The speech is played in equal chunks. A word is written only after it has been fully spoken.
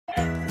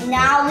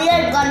Now we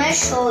are gonna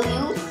show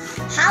you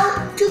how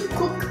to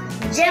cook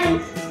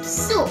gem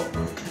soup.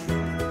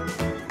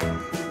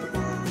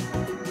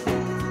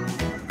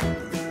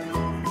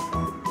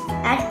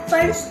 At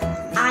first,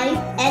 I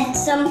add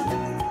some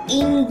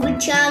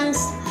ingredients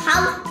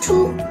how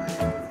to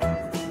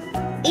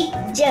eat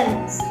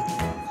gems.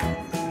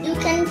 You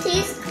can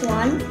taste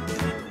one.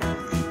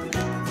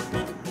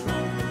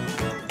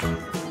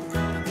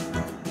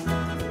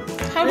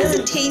 How does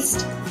it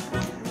taste?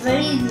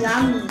 Very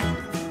yummy.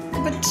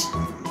 But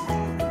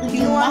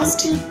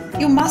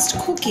you must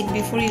cook it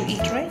before you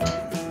eat, right?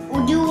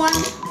 Would you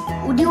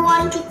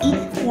want to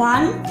eat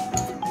one?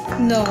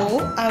 No,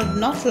 I would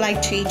not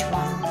like to eat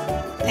one.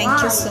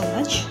 Thank you so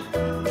much.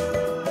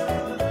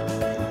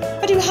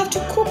 But you have to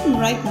cook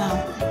right now.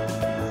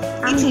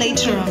 Eat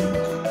later on.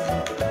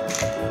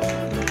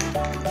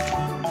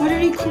 What are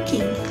you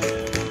cooking?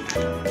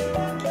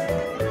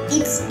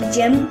 It's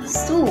gem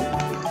soup.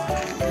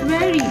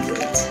 Very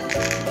good.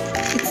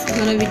 It's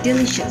gonna be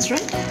delicious,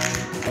 right?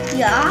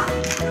 Yeah.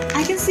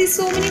 I can see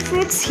so many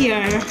fruits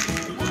here.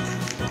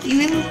 You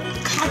will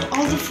cut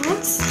all the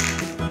fruits?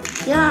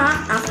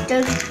 Yeah, after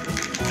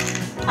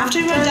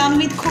you are done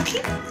with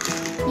cooking?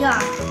 Yeah.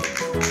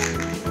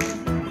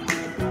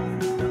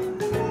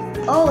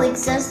 Oh,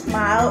 it's a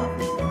small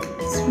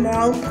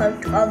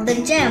part of the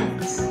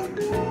gems.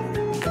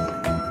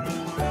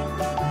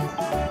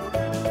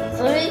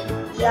 Very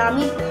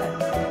yummy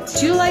part.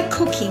 Do you like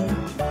cooking?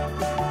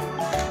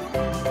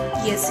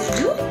 Yes,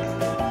 you do?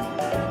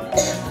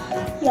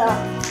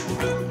 Yeah.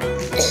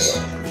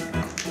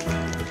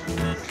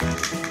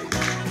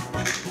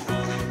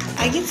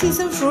 I can see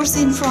some fruits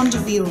in front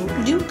of you.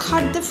 Could you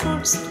cut the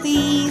fruits,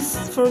 please,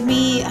 for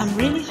me? I'm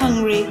really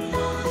hungry.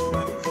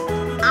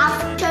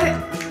 After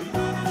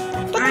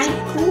I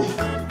cook.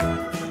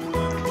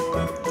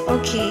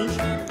 Okay,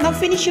 now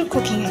finish your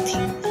cooking, I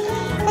think.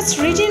 What's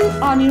written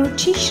on your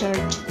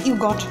t-shirt? You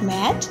got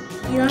mad?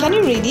 Yeah. Can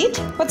you read it?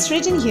 What's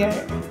written here?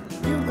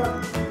 You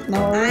got.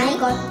 No. I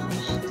got.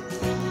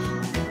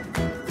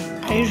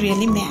 Are you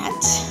really mad?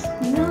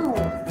 No.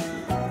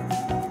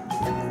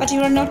 But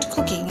you are not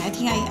cooking. I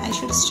think I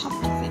should stop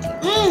the video.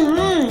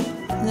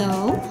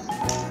 No?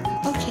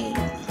 Okay.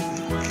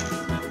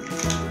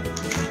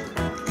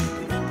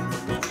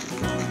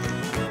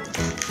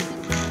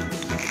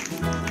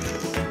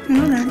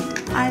 No, then.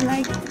 I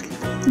like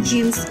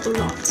gems a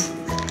lot.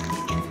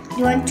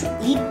 You want to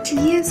eat?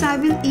 Yes, I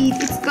will eat.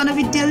 It's gonna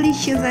be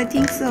delicious, I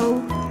think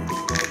so.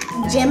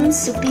 Gem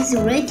soup is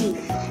ready.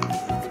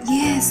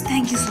 Yes,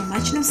 thank you so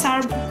much. Now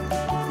serve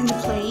in the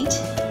plate.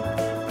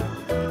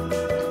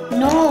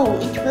 No,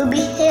 it will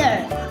be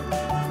here.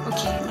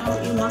 Okay,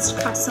 now you must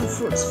cut some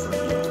fruits for me.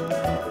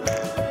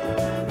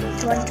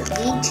 You want to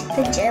eat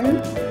the gem?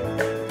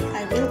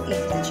 I will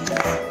eat the gem.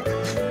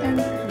 Thank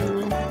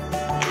you.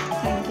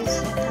 Thank you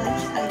so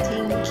much. I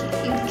think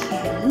you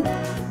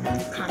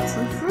can cut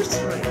some fruits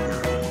right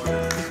now.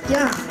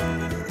 Yeah.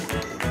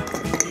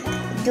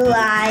 Do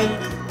like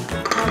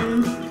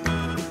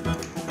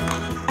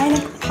I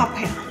like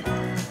papaya.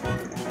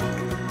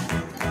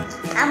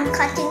 I'm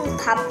cutting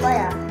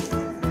papaya.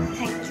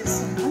 Thank you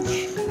so much.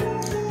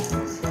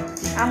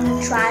 I'm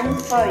trying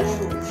for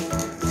you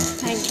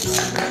Thank you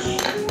so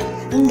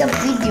much. in the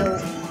video.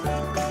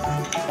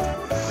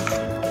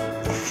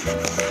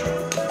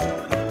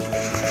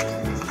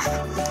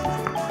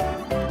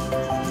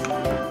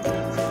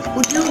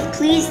 Would you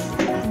please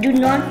do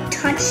not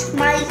touch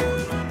my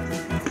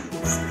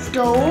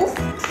stove?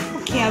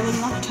 Okay, I will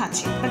not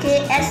touch it. But,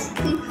 Okay, as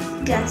we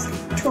gas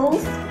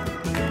stove.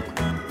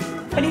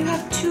 but you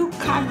have to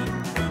cut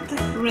the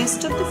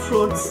rest of the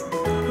fruits.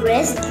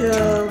 Rest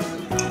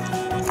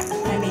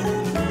I mean,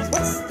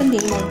 what's the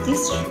name of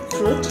this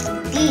fruit?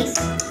 this,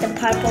 the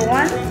purple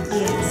one.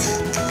 Yes.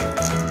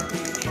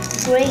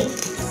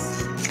 Grapes.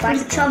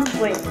 Bunch of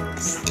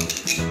grapes.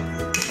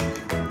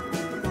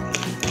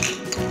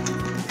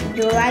 Do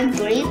you like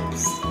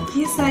grapes?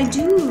 Yes, I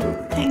do.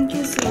 Thank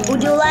you so much.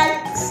 Would you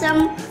like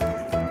some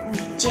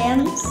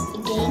gems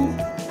again?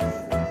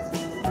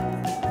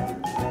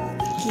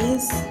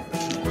 Yes.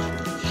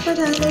 But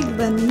I like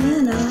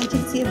banana. I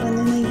can see a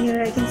banana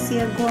here. I can see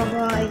a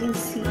guava. I can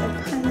see a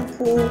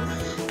pineapple.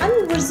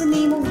 And what's the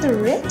name of the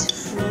red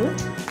fruit?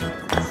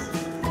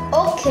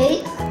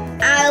 Okay,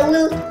 I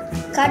will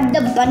cut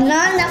the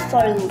banana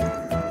for you.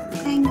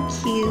 Thank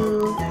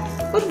you.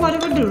 But what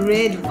about the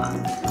red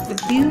one? The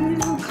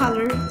beautiful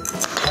color.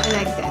 I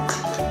like that.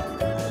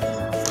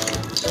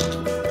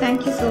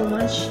 Thank you so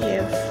much,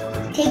 chef.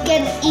 Take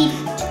and eat.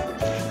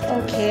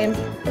 Okay.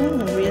 Oh,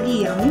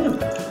 really yummy.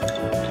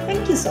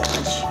 Thank you so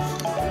much.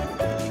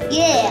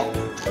 Yeah,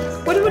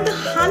 What about the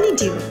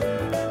honeydew?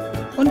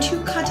 Won't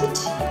you cut it?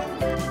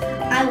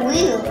 I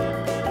will.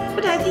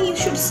 But I think you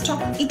should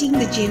stop eating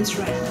the gems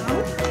right now.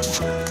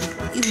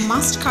 You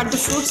must cut the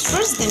fruits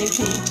first, then you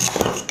can eat.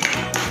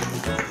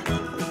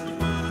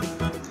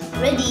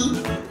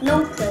 Ready?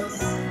 No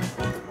place.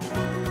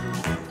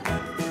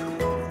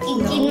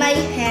 It's No. in my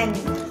hand.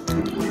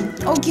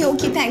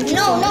 Okay, thank you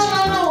so much.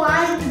 No.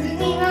 I'm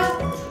bringing up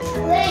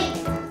plate.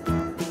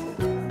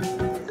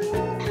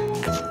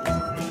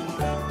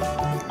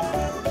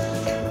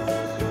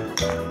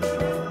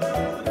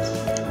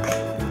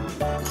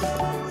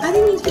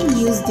 think you can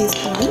use this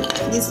one,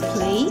 this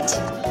plate.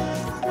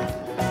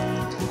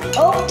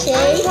 Okay.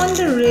 I want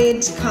the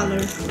red color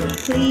fruit.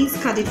 Please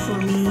cut it for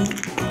me.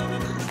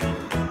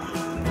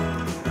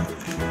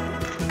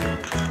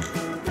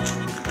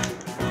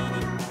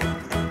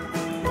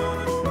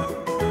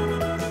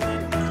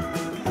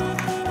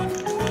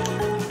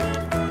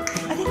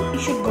 I think you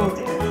should go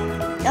there.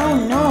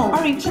 Oh no.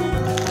 Or you can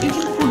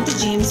put the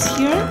gems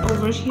here,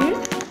 over here.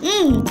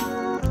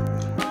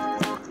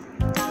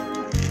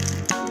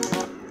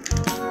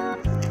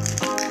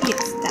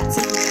 Yes, that's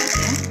a good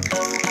idea.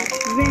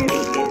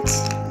 Very good.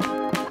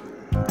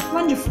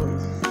 Wonderful.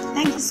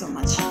 Thank you so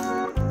much.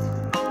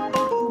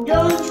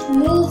 Don't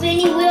move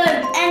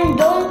anywhere and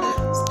don't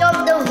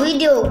stop the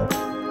video.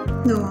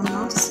 No, I'm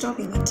not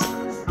stopping it.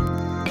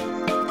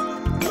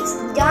 It's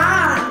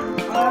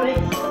done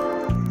already.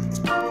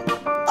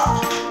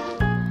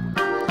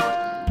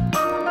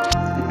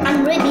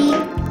 I'm ready.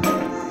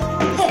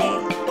 Hey.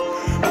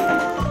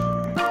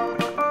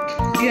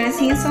 Do you want to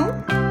sing a song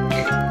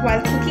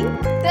while cooking?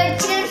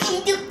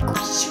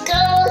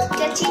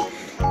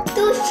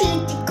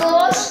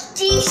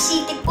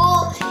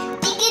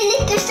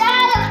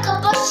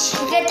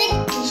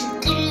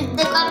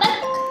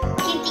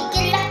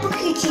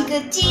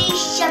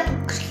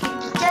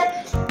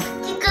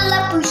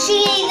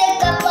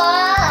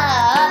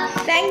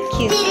 Thank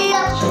you.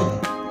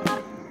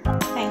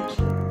 Thank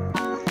you.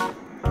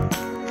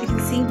 You can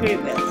sing very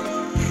well.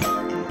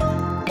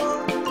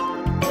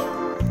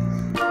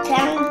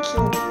 Thank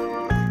you.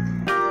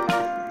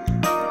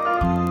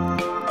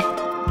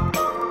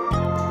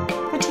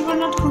 But you are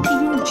not cooking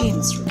your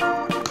gems,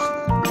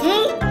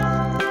 right?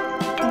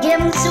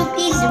 Gem soup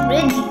is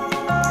ready.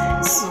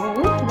 So,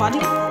 what do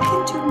you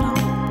can do now?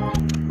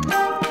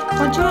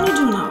 What do you want to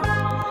do now?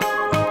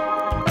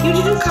 You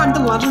didn't cut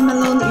the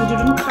watermelon, you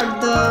didn't cut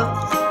the...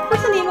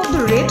 What's the name of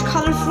the red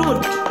color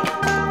fruit?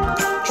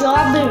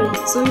 Strawberry.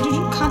 So you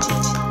didn't cut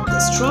it. The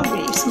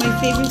strawberry, it's my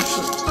favorite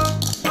fruit.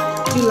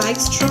 You like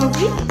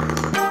strawberry?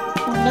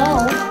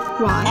 No.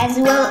 Why? As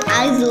well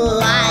as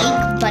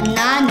like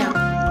banana.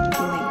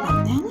 You like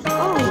banana?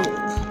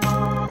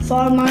 Oh,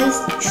 For my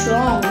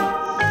strong.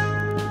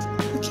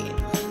 okay.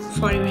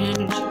 For your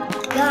energy.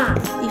 Yeah.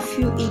 If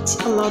you eat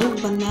a lot of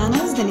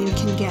bananas, then you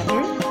can gather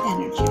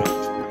energy,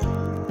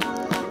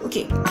 right?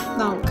 Okay,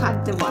 now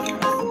cut the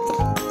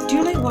watermelon. Do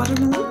you like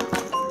watermelon?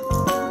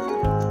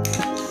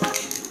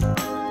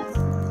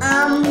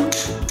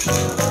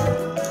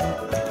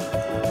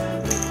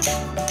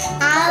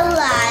 I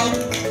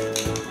like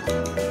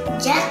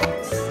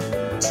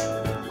jackfruit.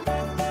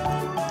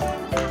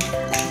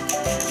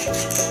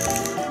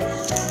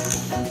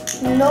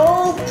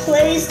 No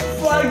place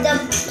for the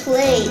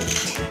plate.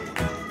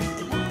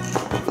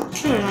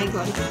 Sure, I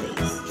got a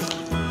place.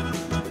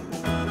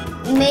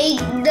 Make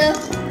the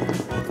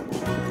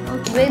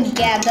rib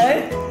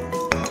gather.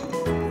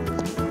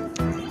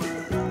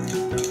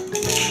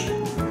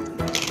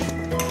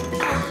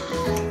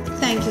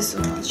 Thank you so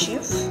much,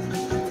 Chef.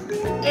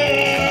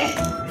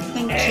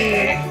 Thank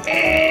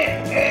you.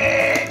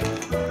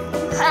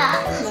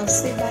 Now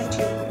say bye to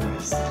your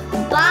viewers.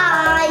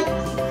 Bye.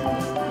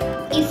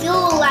 If you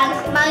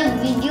like my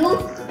video,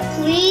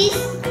 please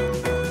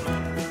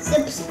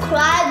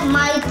subscribe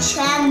my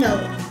channel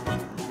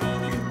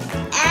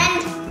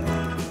and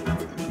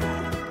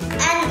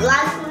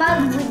like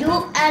my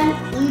video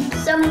and leave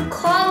some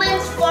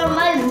comments for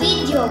my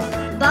video.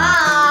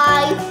 Bye.